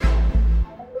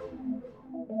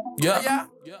Yeah.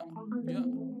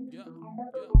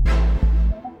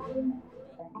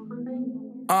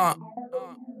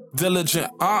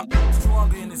 Diligent,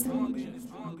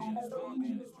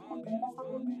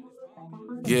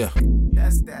 Yeah.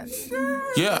 That's that shit.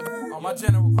 Yeah. On my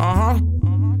general.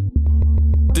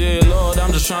 Dear Lord,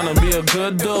 I'm just tryna be a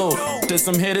good dude. Did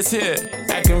some hitters here,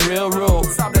 acting real rude.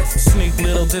 Sneak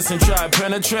little diss and try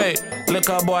penetrate. Look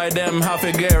up boy, them how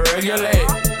to get regulate.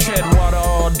 Tread water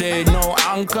all day, no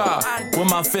anchor. With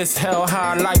my fist held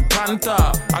high like panther.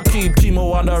 I keep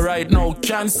Keemo on the right, no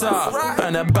cancer.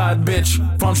 And a bad bitch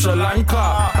from Sri Lanka.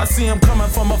 I see him coming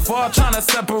from afar, tryna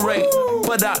separate.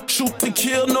 But I shoot to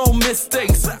kill, no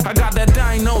mistakes. I got that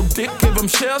dino dick, give him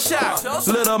shell shock.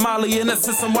 Little Molly in the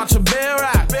system, watch a bear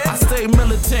act. I stay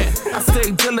militant, I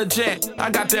stay diligent. I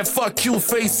got that fuck you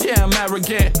face, yeah, I'm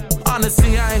arrogant.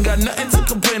 Honestly, I ain't got nothing to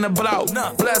complain about.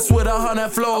 Blessed with 100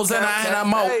 flows and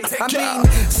I'm out. I mean,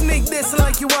 sneak this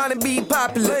like you wanna be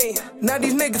popular. Now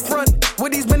these niggas front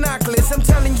with these binoculars. I'm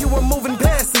telling you, I'm moving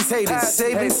past these haters.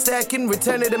 Saving, stacking,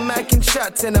 returning to macking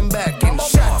shots, and I'm backing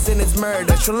shots in it's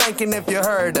murder. Sri Lankan if you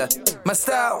heard her. My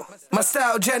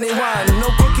style genuine. No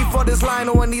cookie for this line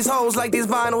on these hoes like these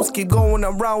vinyls. Keep going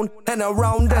around and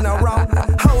around and around.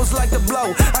 Hoes like to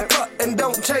blow. I cut and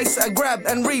don't chase. I grab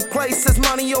and replace. There's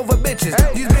money over bitches.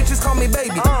 These bitches call me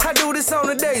baby. I do this on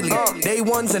a daily. Day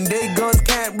ones and day guns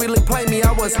can't really play me.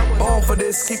 I was born for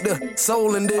this. Keep the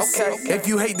soul in this. If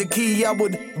you hate the key, I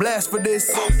would blast for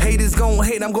this. Haters gon'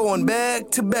 hate. I'm going back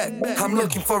to back. I'm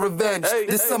looking for revenge.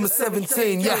 This summer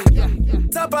 17, yeah.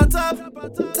 Top on top,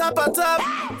 top on top.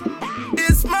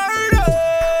 It's murder.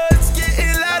 It's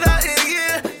getting louder in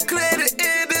here. Clear the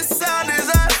air. This sound is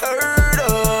unheard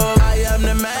of. I am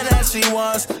the man that she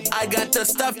wants. I got the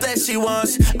stuff that she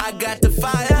wants. I got the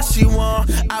fire she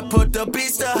wants. I put the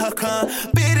beats to her con.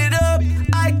 Beat it up,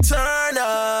 I turn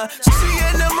her. She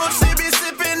in the mood, she be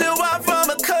sipping the wine from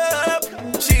a cup.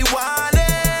 She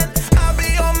whining, I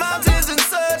be on mountains and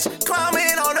such,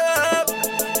 climbing on up.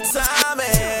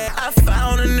 Timing, I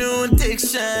found a new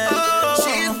addiction.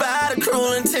 She's by the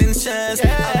cruel intentions. I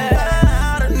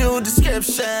found out a new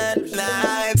description. Nah,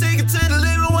 I take it to the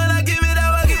limit when I give it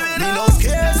out, I give it out. Me no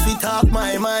scares, we talk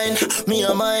my mind, me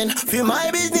a mine. Feel my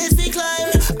business, we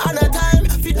climb. On a time,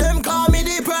 fit them call me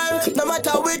the prime. No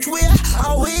matter which way,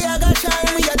 how way I got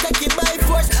shine. We a take it by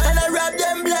force, and I rap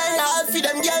them blind. I'll feed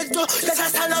them girls too. Let us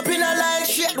stand up in a line,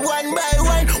 shit one by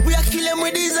one. We a kill them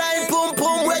with design, boom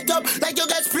boom, wet up like you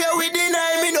got spray with the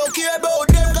nine. Me no care about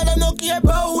them, cause I no care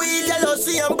about we.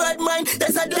 Jealousy and bad mind,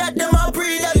 that's a that them a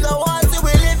breed. That's no one to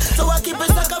we live, so I keep it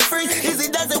sucker free.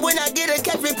 Easy does it when I get it,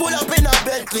 catch me pull up in a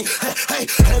Bentley. Hey,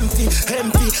 empty,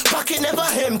 pocket never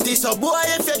empty. So boy,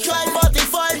 if you try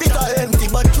 45, it a empty.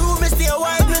 But true, me stay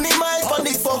wide, minimize on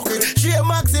the fuckery. Share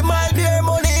maximal, their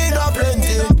money in a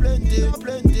plenty.